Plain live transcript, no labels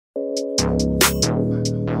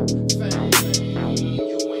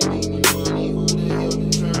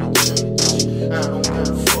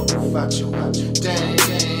about you. Dang,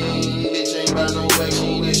 bitch ain't by no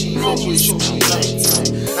way. She fuck with you, she lame.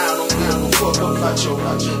 I don't give a fuck about your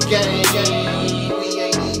gang. We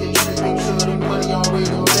ain't even tripping, cause the money already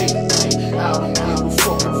made. I don't give a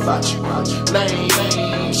fuck about you. Lame,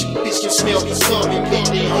 bitch can smell me coming, beat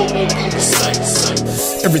that hoe won't be the same.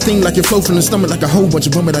 Everything like it flow from the stomach like a whole bunch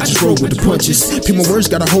of vomit. I just roll with the punches. Pick my words,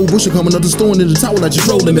 got a whole bush of coming up the throwing in the towel. I just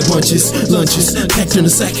roll them in bunches. Lunches, packed in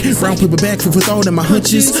a sack, brown paper bag for thought in my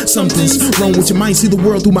hunches. Something's wrong with your mind. See the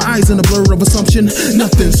world through my eyes in a blur of assumption.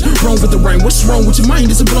 Nothing's wrong with the brain. What's wrong with your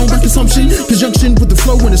mind? It's a blown by consumption. Conjunction with the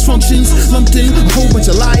flow and its functions. Lumped in a whole bunch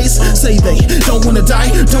of lies. Say they don't wanna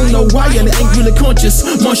die, don't know why, and they ain't really conscious.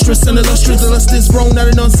 Monstrous and illustrious, the lust is grown out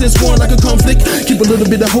of nonsense, born like a conflict. Keep a little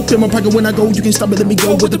bit of hope in my pocket when I go. You can stop it, let me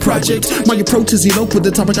go with the project. My approach is elope with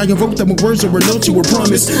the topic I invoke. That my words are a note you were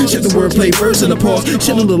promised. Shed the wordplay, verse in the pause.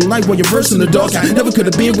 Shed a little light while you're verse in the dark. I never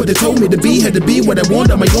could have been what they told me to be. Had to be what I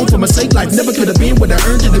want on my own for my sake. Life never could have been what I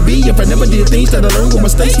earned it to be. If I never did things that I learned with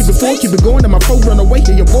mistakes. Keep it forward, keep it going, and my foe run away.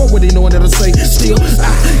 Hear your boy, what they knowing that I say. Still,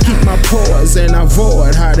 I keep my pause and I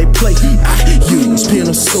avoid how they play. I use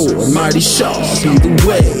pen or sword, mighty sharp either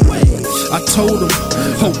way. I told them,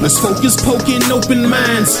 hopeless focus, poking open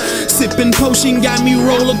minds. Sipping potion got me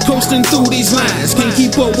roller coasting through these lines. Can't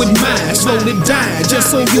keep up with mine, slowly dying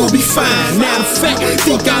just so you'll be fine. Now the fact,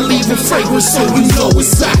 think I leave a fragrance so you know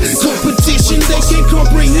it's I. Competition, they can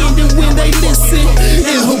comprehend it when they listen.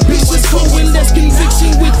 Inhibitions coalesce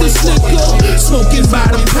conviction with this liquor. Smoking by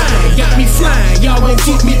the pine, got me flying. Y'all won't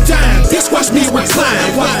keep me dying. Bitch, watch me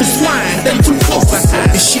recline. Watch the swine, they too close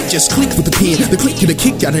behind. This shit just click with the pen. The click and the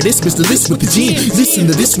kick out of this, Mr. List with the gin. Listen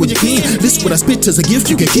to this when you can. This what I spit as a gift,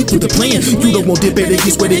 you can keep with the plan. You don't want it, baby,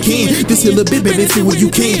 get where they can. This here little bit, baby, feel where you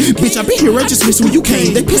can. Bitch, I be here, I just miss where you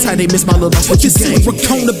came. They piss how they miss my little life. What you say? A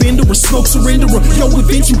corner bender, a smoke surrenderer. Yo,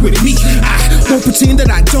 event you with me. I won't pretend that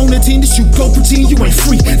I don't intend this. You go pretend you ain't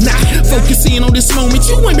free. Nah, focusing on this moment.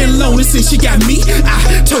 You ain't been lonely since you got me.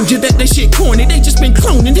 I told you that shit corny. They just been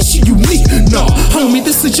cloning. This shit unique. Nah, homie,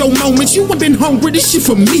 this is your moment. You ain't been hungry. This shit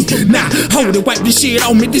for me. Nah, hold it, wipe this shit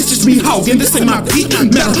on me. This just me hogging. This ain't my beat.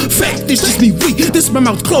 Matter of fact, this just me weak. This my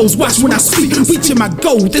mouth closed. Watch when I speak. Reaching my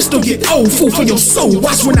goal. This don't get old. Food for your soul.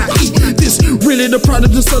 Watch when I eat. This really the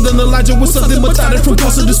product of Southern Elijah with something methodic from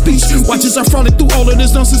parts of the speech. Watch as I frolic through all of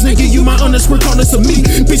this nonsense and give you my honest regardless of me.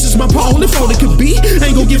 Bitch is my pawn if all it could be.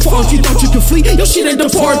 Ain't gon' get far if you thought you could flee. Your shit ain't the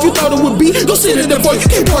bar if you thought it would be. Go sit at the bar, you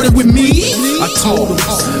can't party with me. I told them,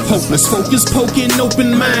 hopeless focus, poking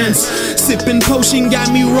open minds. Sipping potion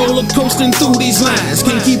got me roller coasting through these lines.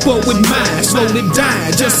 Can't keep up with mine, slowly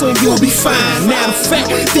dying just so you'll be fine. Now the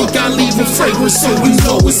fact, think I leave a fragrance so you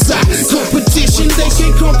know it's I. Competition, they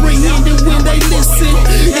can comprehend it when they listen.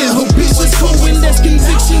 Inhibitions coalesce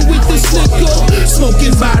conviction with this liquor.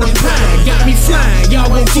 Smoking by the pine, got me flying. Y'all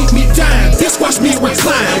won't keep me